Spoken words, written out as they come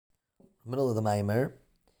middle of the Maimer,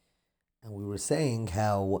 and we were saying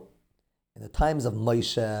how in the times of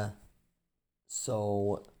Moshe,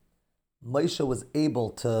 so Moshe was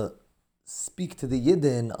able to speak to the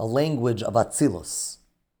Yidden a language of Atzilus,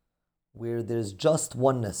 where there's just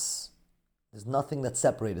oneness. There's nothing that's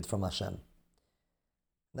separated from Hashem.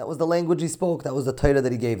 That was the language he spoke. That was the Torah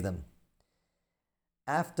that he gave them.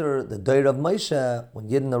 After the Torah of Moshe, when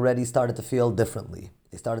Yidden already started to feel differently,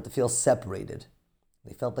 they started to feel separated.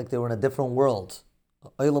 They felt like they were in a different world.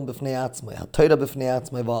 They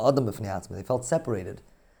felt separated.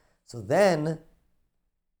 So then,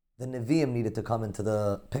 the Neviim needed to come into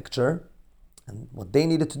the picture, and what they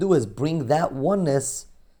needed to do is bring that oneness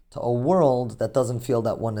to a world that doesn't feel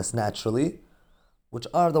that oneness naturally, which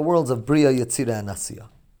are the worlds of Briya, Yetzirah, and Asiya.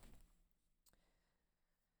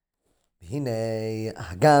 Hayom,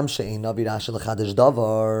 Hayom, שאין נביא רשאי לחדש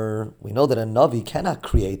דבר. We know that a Navi cannot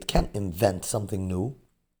create, can't invent something new.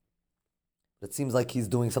 But it seems like he's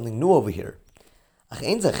doing something new over here.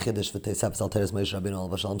 Says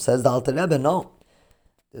the Alter Rebbe, no.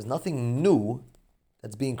 There's nothing new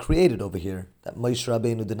that's being created over here that Moshe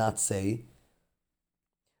Rabbeinu did not say.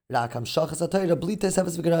 It's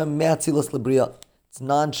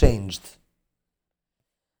non-changed.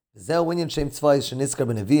 Vezeu inyan shem tzvais sheniskar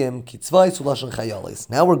b'neviyim ki tzvais hu lashon chayolis.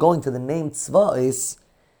 Now we're going to the name tzvais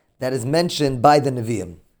that is mentioned by the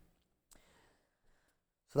Neviim.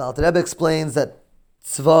 So the Alter Rebbe explains that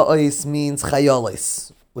tzvais means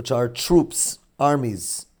chayolis, which are troops,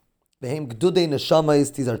 armies. Behem gdudi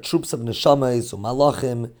neshamais, these are troops of neshamais,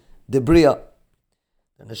 ומלאכים, דבריאה.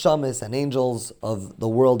 The neshamis and angels of the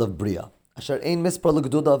world of Briah. Asher ein מספר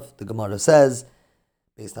לגדודיו, the Gemara says,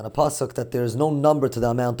 based on a pasuk, that there is no number to the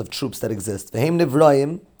amount of troops that exist. V'hem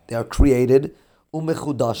nבראים, they are created.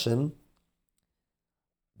 ומחודשים,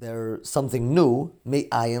 they're something new.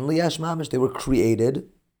 מאין ליש ממש, they were created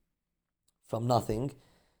from nothing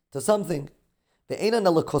to something. ואינן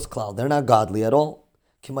אלהות klal, they're not godly at all.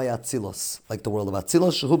 Atsilos, like the world of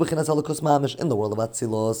Atsilos, shehu b'chinas elokos mamish. In the world of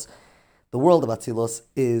Atsilos, the world of Atsilos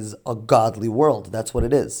is a godly world. That's what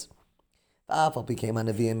it is.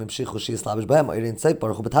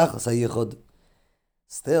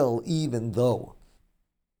 Still, even though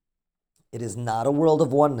it is not a world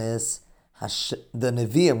of oneness, the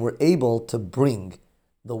Neviim were able to bring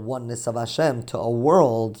the oneness of Hashem to a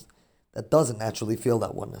world that doesn't naturally feel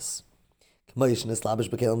that oneness. So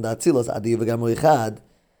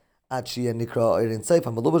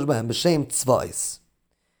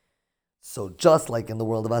just like in the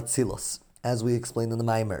world of Atsilos, as we explained in the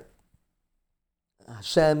Maimer,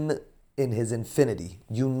 Hashem in His infinity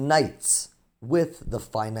unites with the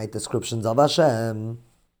finite descriptions of Hashem,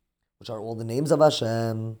 which are all the names of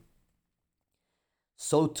Hashem.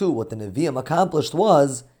 So too, what the Nevi'im accomplished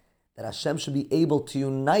was that Hashem should be able to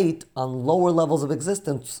unite on lower levels of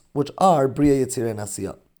existence, which are Briya, Yetzirah, and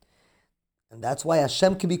Asiya. And that's why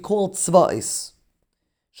Hashem can be called Tzva'is.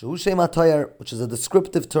 Shehu Shem HaTayar, which is a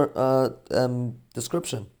descriptive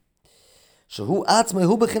description. Shehu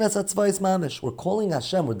Atzmei B'chinas HaTzva'is Mamish. We're calling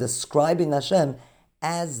Hashem, we're describing Hashem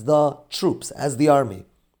as the troops, as the army.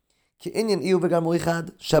 Ki inyan iu v'gar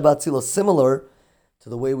muichad sheba Atsilos, similar to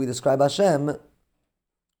the way we describe Hashem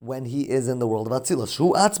when He is in the world of Atsilos.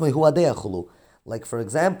 Shehu Atzmei Hu Adeyachulu. Like, for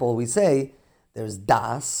example, we say there's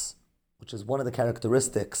Das, which is one of the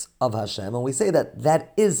characteristics of Hashem, and we say that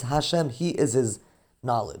that is Hashem, He is His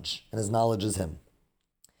knowledge, and His knowledge is Him.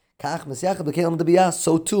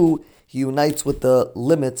 So too, He unites with the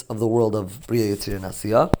limits of the world of Briya, Yetzirah, and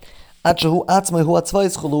Asiya.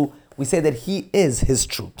 We say that He is His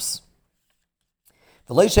troops.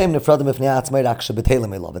 It's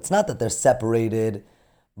not that they're separated,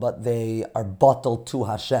 but they are bottled to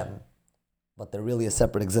Hashem, but they're really a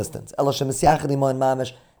separate existence.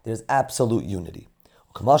 There's absolute unity.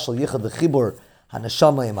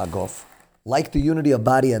 Like the unity of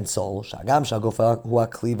body and soul,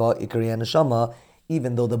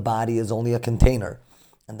 even though the body is only a container,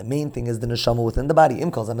 and the main thing is the neshama within the body.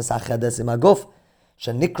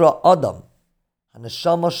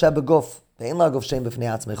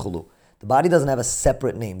 The body doesn't have a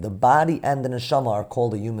separate name. The body and the neshama are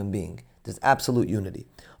called a human being. There's absolute unity.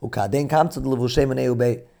 It's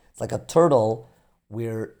like a turtle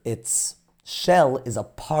where its shell is a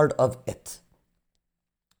part of it.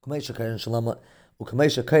 Like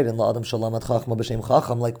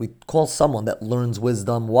we call someone that learns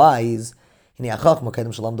wisdom wise. The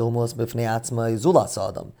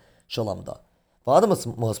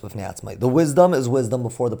wisdom is wisdom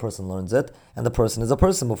before the person learns it, and the person is a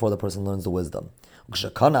person before the person learns the wisdom.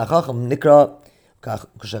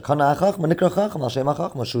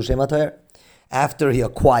 After he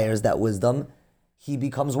acquires that wisdom, he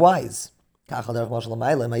becomes wise. If he acquires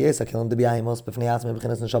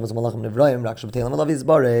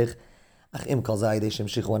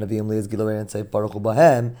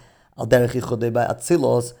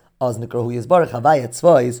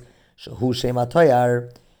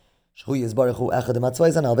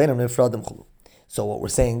So what we're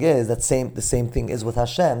saying is that the same thing is with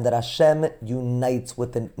Hashem, that Hashem unites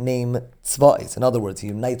with the name Tzva'is. In other words, he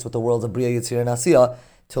unites with the worlds of Bria, Yitzir, and Asiyah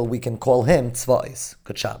till we can call him Tzva'is.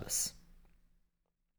 Good Shabbos.